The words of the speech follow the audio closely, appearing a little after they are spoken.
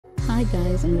Hi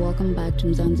guys, and welcome back to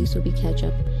Mzansi Soapie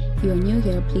CatchUp. If you are new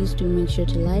here, please do make sure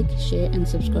to like, share and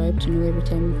subscribe to know every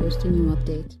time we post a new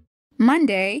update.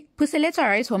 Monday, Puseletso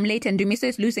arrives home late and Dumiso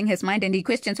is losing his mind and he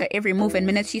questions her every move and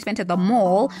minute she spent at the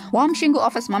mall, while Mshengu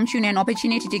offers Mom Chunu an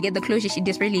opportunity to get the closure she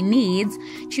desperately needs.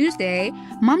 Tuesday,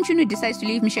 Mom Chunu decides to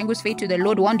leave Mshengu's fate to the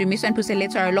Lord while Dumiso and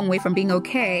Puseletso are a long way from being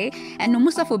okay, and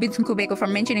Nomusa forbids Nkubeko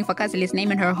from mentioning Fakazile's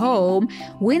name in her home.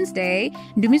 Wednesday,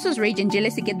 Dumiso's rage and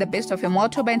jealousy get the best of him while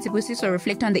Toba and Sibusiso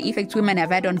reflect on the effects women have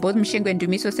had on both Mshengu and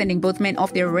Dumiso, sending both men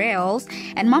off their rails,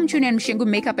 and Mom Chunu and Mshengu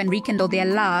make up and rekindle their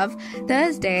love.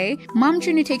 Thursday, Mom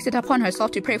Chunu takes it upon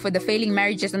herself to pray for the failing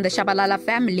marriages in the Shabalala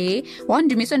family, while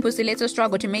Dumiso and Puseletso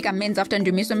struggle to make amends after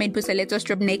Dumiso made Puseletso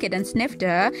strip naked and sniffed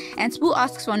her, and Spoo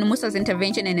asks for Numusa's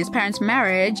intervention in his parents'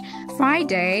 marriage.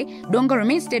 Friday, Donga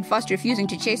remains steadfast, refusing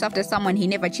to chase after someone he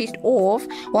never chased off,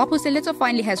 while Puseletso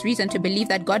finally has reason to believe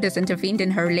that God has intervened in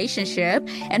her relationship,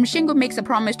 and Mshengu makes a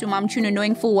promise to Mom Chunu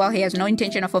knowing full well he has no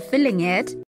intention of fulfilling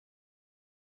it.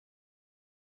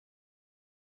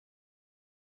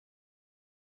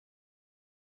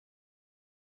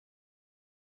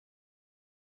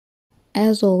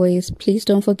 As always, please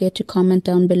don't forget to comment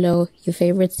down below your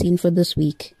favorite scene for this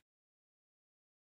week.